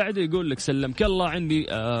للسؤال اللي بعده. يقول لك سلمك الله، عندي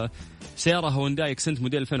سياره هونداي اكسنت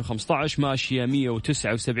موديل 2015 ماشيه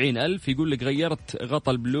 179,000. يقول لك غيرت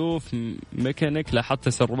غطا البلوف ميكانيك، لاحظت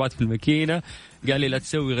تسربات في الماكينه، قال لي لا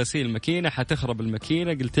تسوي غسيل ماكينه حتخرب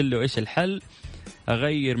الماكينه. قلت له ايش الحل؟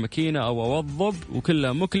 أغير ماكينة أو أوضب،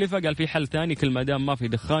 وكلها مكلفة. قال في حل ثاني، كل ما دام ما في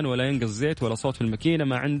دخان ولا ينقص زيت ولا صوت في الماكينة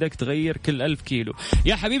ما عندك تغير كل 1000 كيلو.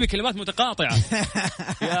 يا حبيبي كلمات متقاطعة.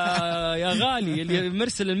 يا غالي اللي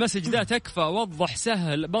مرسل المسج ده تكفى، وضح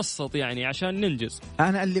سهل بسط يعني عشان ننجز.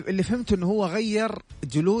 أنا اللي فهمته إنه هو غير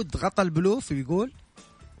جلود غطى البلوف يقول،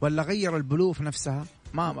 ولا غير البلوف نفسها؟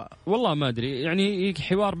 ما والله ما أدري، يعني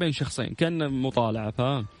حوار بين شخصين كان مطالعة،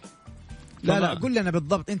 فاهم؟ لا قل لنا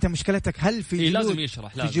بالضبط انت مشكلتك. هل في جلود لازم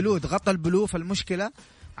يشرح لازم. في جلود غطى البلوف المشكلة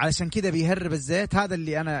علشان كده بيهرب الزيت؟ هذا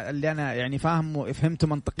اللي انا يعني فهمته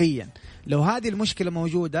منطقيا. لو هذه المشكلة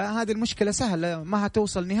موجودة، هذه المشكلة سهلة ما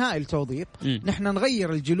هتوصل نهائي التوظيف. نحن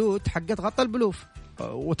نغير الجلود حقت غطى البلوف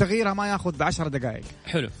وتغييرها ما ياخذ 10 دقائق.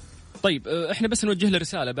 حلو. طيب احنا بس نوجه له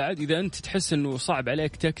رساله بعد، اذا انت تحس انه صعب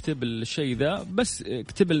عليك تكتب الشيء ذا بس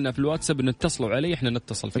اكتب لنا في الواتساب نتصلوا عليه، احنا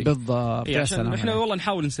نتصل فيه بالضبط. إيه عشان احنا والله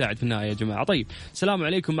نحاول نساعد في النهايه يا جماعه. طيب السلام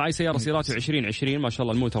عليكم، معي سياره سيراتو 2020 ما شاء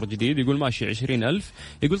الله الموتور جديد، يقول ماشي 20,000.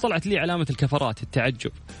 يقول طلعت لي علامه الكفرات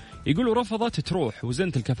التعجب، يقولوا رفضت تروح،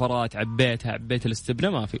 وزنت الكفرات عبيت الاستبنة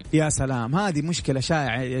ما في. يا سلام، هذه مشكلة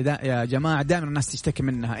شائعة يا جماعة، دائما الناس تشتكي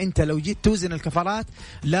منها. انت لو جيت توزن الكفرات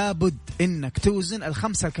لابد انك توزن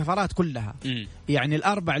الخمسة الكفرات كلها. يعني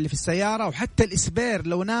الأربع اللي في السيارة، وحتى الإسبير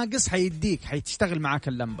لو ناقص حيتشتغل معاك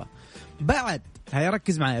اللمبة. بعد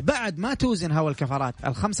هيركز معايا، بعد ما توزن هوا الكفرات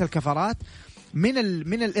الخمسة الكفرات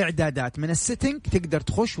من الإعدادات من السيتنج تقدر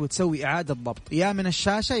تخش وتسوي إعادة ضبط، يا من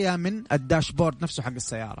الشاشة يا من الداشبورد نفسه حق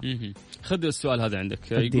السيارة. خذ السؤال هذا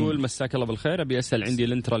عندك. يقول مساك الله بالخير، أبي أسأل عندي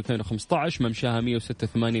الانترا 2015 ممشاها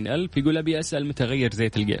 186,000. يقول أبي أسأل متى غير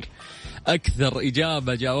زيت الجير. أكثر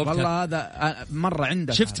إجابة جاوبتها والله هذا مرة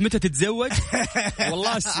عندك. شفت متى تتزوج؟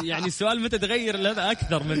 والله يعني السؤال متى تغير هذا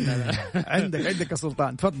أكثر منه. عندك يا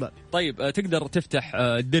سلطان، تفضل. طيب تقدر تفتح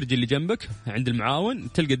الدرج اللي جنبك عند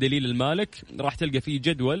المعاون، تلقى دليل المالك، راح تلقى فيه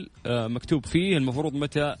جدول مكتوب فيه المفروض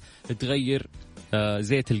متى تغير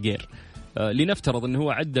زيت الجير. لنفترض أنه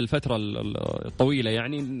هو عدى الفترة الطويلة،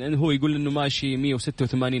 يعني أنه هو يقول أنه ماشي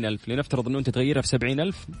 186,000، لنفترض أنه أنت تغيرها في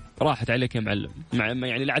 70,000، راحت عليك يا معلم.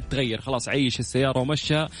 يعني لا عاد تغير، خلاص عيش السيارة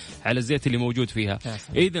ومشها على الزيت اللي موجود فيها.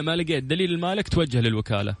 إذا ما لقيت دليل المالك توجه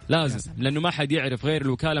للوكالة لازم، لأنه ما حد يعرف غير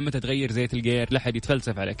الوكالة متى تغير زيت الجير، لا حد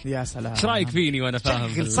يتفلسف عليك. يا سلام، ايش رايك فيني وأنا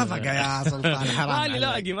فاهم؟ شغل صفقة يا سلطان. حرام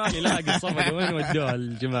ماني لاقي الصفقة، وين ودوها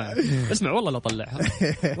الجماعة؟ اسمع والله لا طلعها،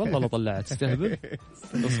 والله لا طلعها، تستهبل.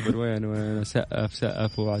 اصبر، وين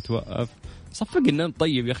سقف وتوقف، صفق لنا انت.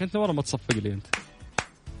 طيب يا اخي انت ورا ما تصفق لي انت.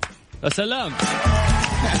 يا سلام.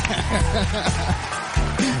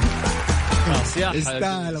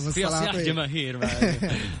 صياح جماهير.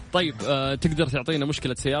 طيب تقدر تعطينا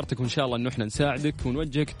مشكلة سيارتك وإن شاء الله إنه إحنا نساعدك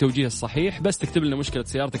ونوجهك التوجيه الصحيح. بس تكتب لنا مشكلة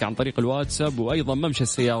سيارتك عن طريق الواتساب، وأيضا ممشى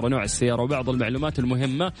السيارة، نوع السيارة، وبعض المعلومات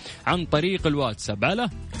المهمة عن طريق الواتساب على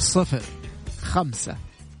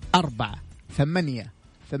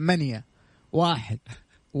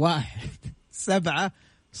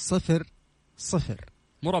 0548811700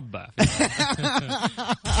 مربع.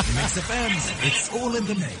 Mix FM, it's all in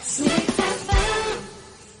the mix.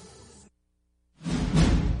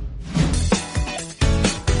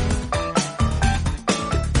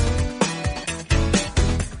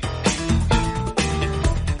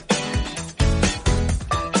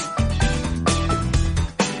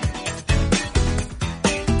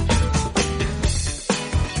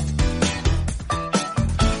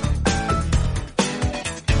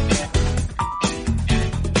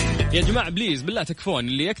 يا جماعة بليز بالله تكفون،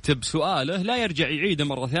 اللي يكتب سؤاله لا يرجع يعيده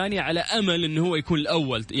مرة ثانية على أمل إنه هو يكون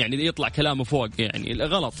الأول، يعني يطلع كلامه فوق، يعني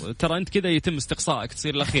غلط. ترى أنت كذا يتم استقصائك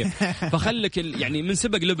تصير الأخير. فخلك يعني من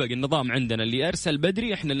سبق لبق النظام عندنا، اللي أرسل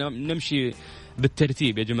بدري إحنا نمشي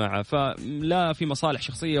بالترتيب يا جماعة، فلا في مصالح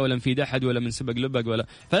شخصية ولا نفيد أحد ولا من سبق لبق ولا،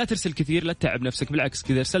 فلا ترسل كثير، لا تتعب نفسك، بالعكس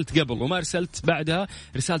كذا أرسلت قبل وما أرسلت بعدها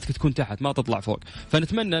رسالتك تكون تحت ما تطلع فوق.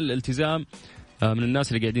 فنتمنى الالتزام من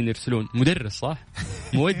الناس اللي قاعدين يرسلون. مدرس صح؟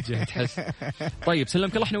 موجه تحس. طيب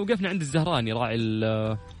سلمك الله، احنا وقفنا عند الزهراني راعي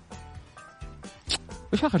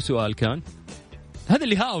وش آخر سؤال كان؟ هذا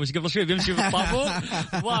اللي هاوش قبل شوي بيمشي بالطابور.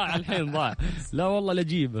 ضاع الحين ضاع. لا والله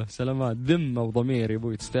لجيبه سلامات، ذمة وضمير يا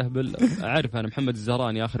ابوي تستهبل. أعرف أنا محمد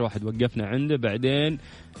الزهراني آخر واحد وقفنا عنده، بعدين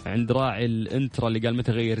عند راعي الانترا اللي قال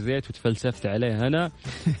متى غير زيت وتفلسفت عليه أنا.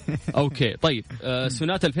 أوكي طيب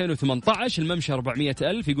سونات 2018 الممشى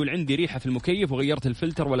 400,000، يقول عندي ريحة في المكيف وغيرت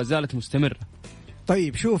الفلتر ولا زالت مستمرة.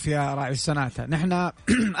 طيب شوف يا راعي السوناتا، نحن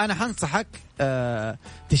أنا حنصحك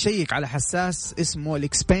تشيك على حساس اسمه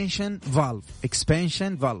الإكسبانشن فالف.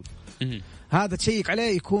 إكسبانشن فالف هذا تشيك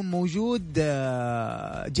عليه، يكون موجود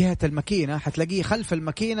جهة الماكينة، حتلاقيه خلف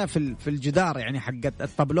الماكينة في الجدار يعني حق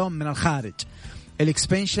الطبلون من الخارج.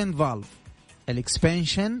 الإكسبانشن فالف،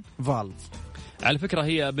 الإكسبانشن فالف. على فكرة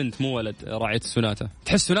هي بنت مو ولد راعية السوناتا،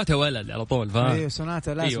 تحس سوناتا ولد على طول، فاهم؟ ايوه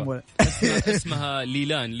سوناتا لازم أيوة. ولد. اسمها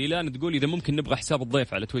ليلان تقول إذا ممكن نبغى حساب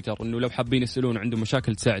الضيف على تويتر، إنه لو حابين يسألون عندهم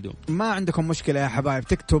مشاكل تساعدهم. ما عندكم مشكلة يا حبايب،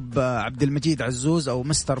 تكتب عبد المجيد عزوز أو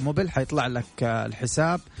مستر موبل حيطلع لك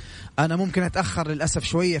الحساب. أنا ممكن أتأخر للأسف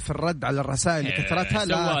شوية في الرد على الرسائل اللي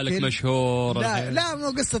كثرتها، لكن مشهور. لا مو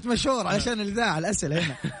قصة مشهور علشان الإذاعة الأسئلة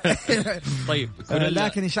هنا. طيب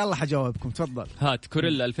لكن إن شاء الله حجاوبكم. تفضل. هات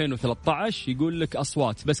كوريلا 2013 يقول لك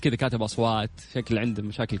أصوات، بس كذا كاتب أصوات، شكل عنده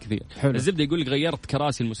مشاكل كثير. الزبدة يقول لك غيرت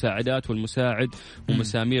كراسي المساعدات والمساعد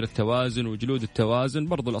ومسامير التوازن وجلود التوازن،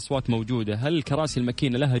 برضو الأصوات موجودة. هل الكراسي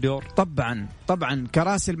الماكينة لها دور؟ طبعا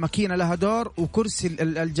كراسي الماكينة لها دور، وكرسي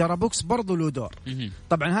الجرابوكس برضو له دور.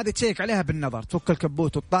 طبعا هذه تشيك عليها بالنظر، تفك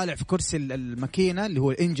الكبوت وتطالع في كرسي الماكينة اللي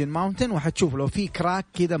هو الانجن ماونتن، وحتشوف لو في كراك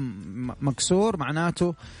كذا مكسور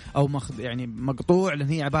معناته او يعني مقطوع، لان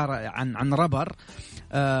هي عبارة عن ربر.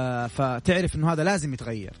 فتعرف انه هذا لازم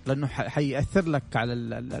يتغير، لانه حيأثر لك على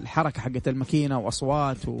الحركة حقت الماكينة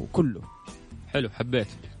واصوات وكله. حلو حبيت.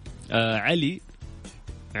 علي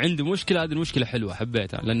عنده مشكلة، هذه المشكلة حلوة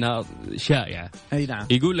حبيتها لأنها شائعة. أي نعم.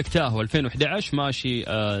 يقول لك تاهو 2011 ماشي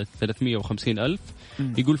 350,000.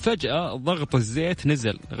 يقول فجأة ضغط الزيت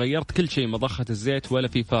نزل، غيرت كل شيء مضخة الزيت ولا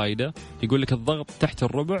في فايدة. يقول لك الضغط تحت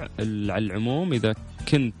الربع على العموم إذا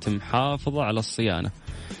كنت محافظة على الصيانة.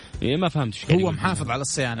 إيه ما فهمت ايش هو محافظ على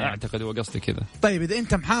الصيانة، اعتقد هو قصدي كذا. طيب اذا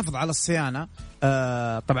انت محافظ على الصيانة،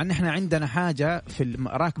 طبعا نحن عندنا حاجة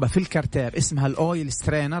راكبة في الكارتير اسمها الاويل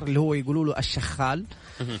سترينر، اللي هو يقولوا له الشخال،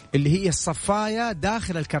 اللي هي الصفاية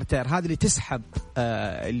داخل الكارتير، هذه اللي تسحب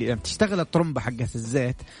اللي تشتغل الطرمبة حقت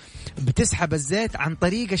الزيت، بتسحب الزيت عن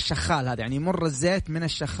طريق الشخال هذا، يعني يمر الزيت من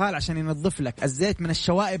الشخال عشان ينظف لك الزيت من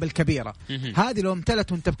الشوائب الكبيرة. هذه لو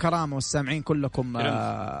امتلت وانت بكرامة والسامعين كلكم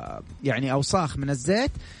يعني أوساخ من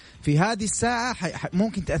الزيت في هذه الساعة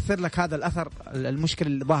ممكن تأثر لك هذا الأثر، المشكلة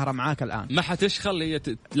اللي ظاهرة معاك الآن. ما حتشخل، هي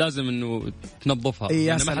لازم إنه تنظفها.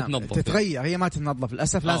 يا سلام. تتغير، هي ما تتنظف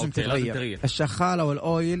للأسف، لازم تتغير. الشخالة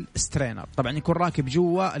والأويل سترينر طبعا يكون راكب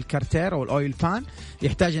جوا الكارتير أو الأويل بان،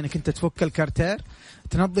 يحتاج أنك أنت تفك الكارتير،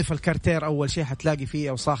 تنظف الكارتير أول شيء، حتلاقي فيه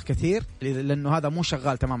أوساخ كثير لأنه هذا مو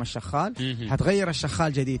شغال تمام الشخال. حتغير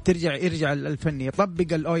الشخال جديد، يرجع الفني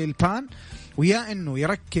يطبق الأويل بان، ويا انه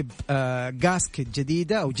يركب جاسكت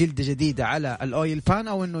جديدة او جلدة جديدة على الاويل بان،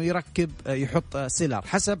 او انه يركب يحط سيلر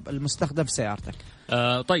حسب المستخدم في سيارتك.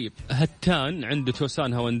 طيب هتان عنده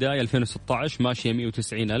توسان هونداي 2016 ماشية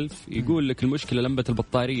 190,000. يقول لك المشكلة لمبة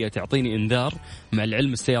البطارية تعطيني انذار مع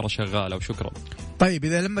العلم السيارة شغالة وشكرا. طيب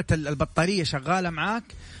إذا لمبة البطارية شغالة معاك،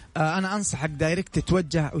 أنا أنصحك دايركت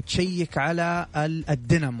تتوجه وتشيك على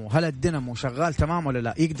الدينامو، هل الدينامو شغال تمام ولا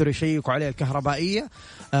لا. يقدر يشيكوا عليه الكهربائية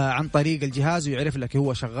عن طريق الجهاز ويعرف لك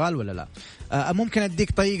هو شغال ولا لا. ممكن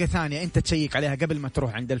أديك طريقة ثانية أنت تشيك عليها قبل ما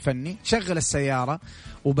تروح عند الفني، شغل السيارة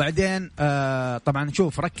وبعدين طبعا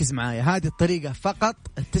شوف ركز معايا، هذه الطريقة فقط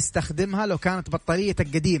تستخدمها لو كانت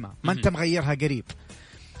بطاريتك قديمة ما أنت مغيرها قريب.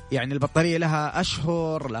 يعني البطارية لها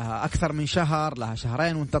أشهر، لها أكثر من شهر، لها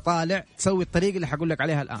شهرين، وانت طالع تسوي الطريقة اللي حقول لك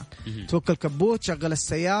عليها الآن. تفك الكبوت، تشغل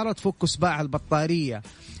السيارة، تفك صباع البطارية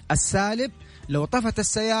السالب. لو طفت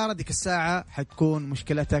السيارة ديك الساعة حتكون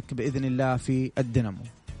مشكلتك بإذن الله في الدينامو.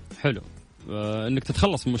 حلو. انك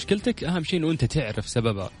تتخلص من مشكلتك اهم شيء انه انت تعرف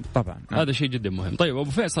سببها طبعا. هذا شيء جدا مهم. طيب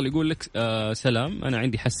ابو فيصل يقول لك سلام، انا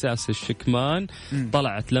عندي حساس الشكمان،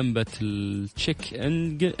 طلعت لمبه التشيك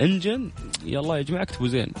انجن. يلا يا جماعه اكتبوا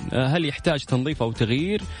زين، هل يحتاج تنظيف او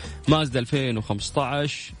تغيير؟ مازدا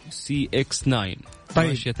 2015 CX9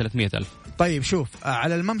 ماشيه 300,000. طيب شوف،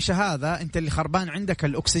 على الممشى هذا انت اللي خربان عندك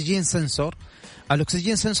الاكسجين سنسور.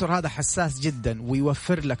 الأكسجين سنسور هذا حساس جدا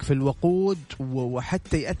ويوفر لك في الوقود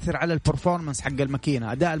وحتى يأثر على البرفورمانس حق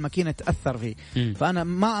الماكينة، أداء الماكينة تأثر فيه. فأنا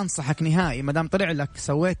ما أنصحك نهائي ما دام طلع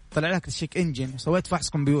لك الشيك انجن وسويت فحص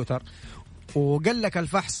كمبيوتر وقال لك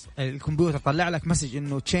الفحص الكمبيوتر طلع لك مسج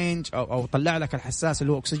إنه تشينج أو طلع لك الحساس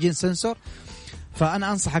اللي هو أكسجين سنسور،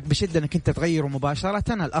 فأنا أنصحك بشدة إنك أنت تغيره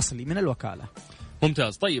مباشرة الأصلي من الوكالة.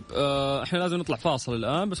 ممتاز. طيب احنا لازم نطلع فاصل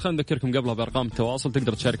الآن، بس خلينا نذكركم قبلها بأرقام التواصل.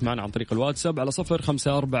 تقدر تشارك معنا عن طريق الواتساب على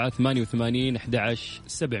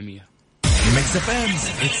 0548811700.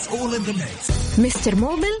 مستر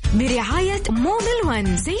موبل برعاية موبل 1،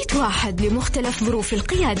 زيت واحد لمختلف ظروف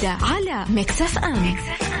القيادة على ميكس اف ام.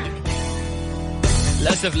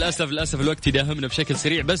 للأسف الوقت يداهمنا بشكل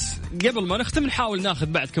سريع، بس قبل ما نختم نحاول ناخذ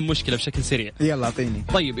بعد كم مشكلة بشكل سريع. يلا أعطيني.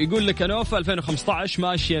 طيب يقول لك أنوفا 2015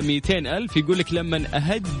 ماشية 200,000. يقول لك لما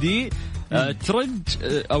أهدي ترج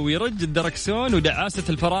أو يرج الدركسون ودعاسة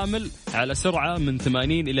الفرامل على سرعة من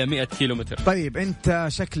 80 إلى 100 كيلومتر. طيب أنت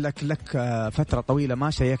شكلك لك فترة طويلة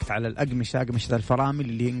ما شيكت على أقمشة الفرامل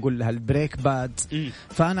اللي نقول لها البريك باد.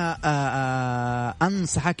 فأنا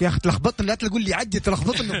أنصحك يا أخي تلخبطني، لا تقول لي عدي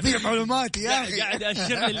تلخبطني تضيع معلوماتي يا أخي. قاعد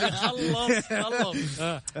أشر اللي خلص.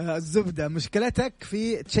 الزبدة مشكلتك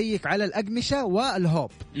في تشيك على الأقمشة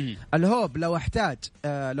والهوب. الهوب لو احتاج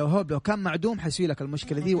لو كان معدوم حيسوي لك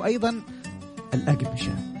المشكلة دي، وأيضا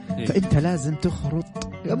الأقمشة فأنت لازم تخرط.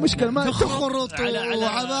 المشكلة ما تخرط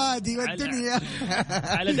وعبادي والدنيا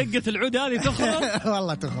على دقة العود هذه تخرط.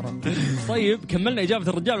 والله تخرط. طيب كملنا إجابة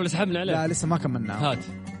الرجال ولا سحبنا عليه؟ لا لسه ما كملنا. هات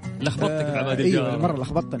لخبطتك بعبادي الجواب. ايوه مرة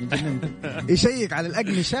لخبطتني. يشيك على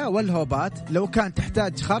الأقمشة والهوبات. لو كان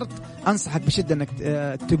تحتاج خرط أنصحك بشدة أنك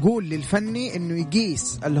تقول للفني أنه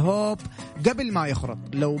يقيس الهوب قبل ما يخرط.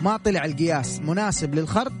 لو ما طلع القياس مناسب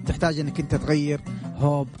للخرط تحتاج أنك أنت تغير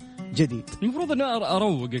هوب جديد. المفروض أن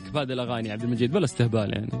أروقك بعد الأغاني يا عبد المجيد بلا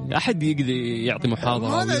استهبال، يعني أحد يقدر يعطي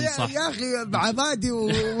محاضرة وينصح. يا أخي عبادي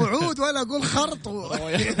وعود ولا أقول خرط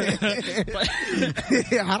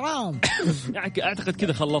حرام. يعني أعتقد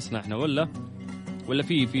كذا خلصنا إحنا ولا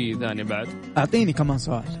في ثانية بعد؟ أعطيني كمان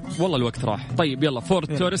سؤال والله الوقت راح. طيب يلا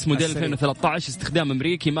فورد تورس موديل 2013 استخدام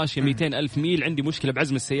أمريكي ماشية 200,000 ميل. عندي مشكلة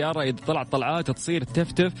بعزم السيارة، إذا طلعت طلعات تصير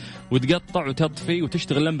تفتف وتقطع وتطفي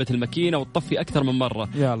وتشتغل لمبة الماكينة وتطفي أكثر من مرة.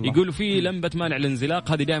 يقولوا في لمبة مانع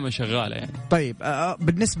الانزلاق هذه دائما شغالة يعني. طيب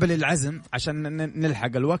بالنسبة للعزم عشان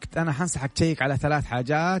نلحق الوقت أنا حنصحك تشيك على 3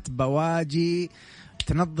 حاجات: بواجي،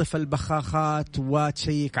 تنظف البخاخات،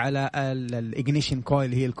 وتشيك على الإجنيشن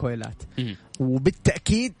كويل هي الكويلات.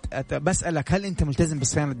 وبالتأكيد بسألك هل أنت ملتزم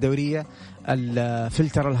بالصيانة الدورية؟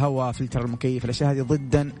 الفلتر الهواء، فلتر المكيف، الأشياء هذه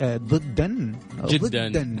جدا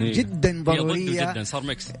ضرورية. جدا صار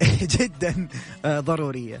ميكس. جدا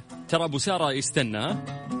ضرورية. ترى أبو سارة يستنى،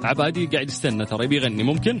 عبادي قاعد يستنى ترى بيغني.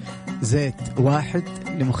 ممكن زيت واحد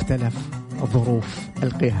لمختلف ظروف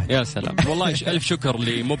القيادة. يا سلام والله. ألف شكر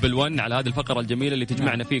لموبل 1 على هذه الفقرة الجميلة اللي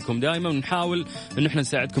تجمعنا فيكم دائما، ونحاول إنه إحنا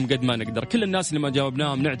نساعدكم قد ما نقدر. كل الناس اللي ما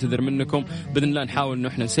جاوبناهم نعتذر منكم، بإذن الله نحاول إنه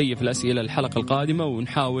إحنا نسيف الأسئلة الحلقة القادمة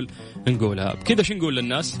ونحاول نقولها بكذا. شو نقول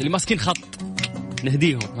للناس اللي ماسكين خط؟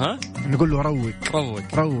 نهديهم نقول له روق.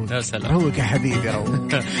 يا سلام، روق يا حبيبي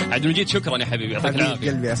روق. عبد المجيد شكرا يا حبيبي، يعطيك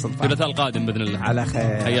العافية. قلبي يا سلطان. الثلاثاء القادم بإذن الله على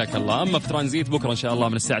خير. حياك الله. أما في ترانزيت بكرة إن شاء الله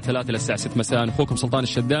من الساعة 3 إلى الساعة 6 مساء، أخوكم سلطان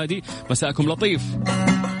الشدادي. مساءكم لطيف.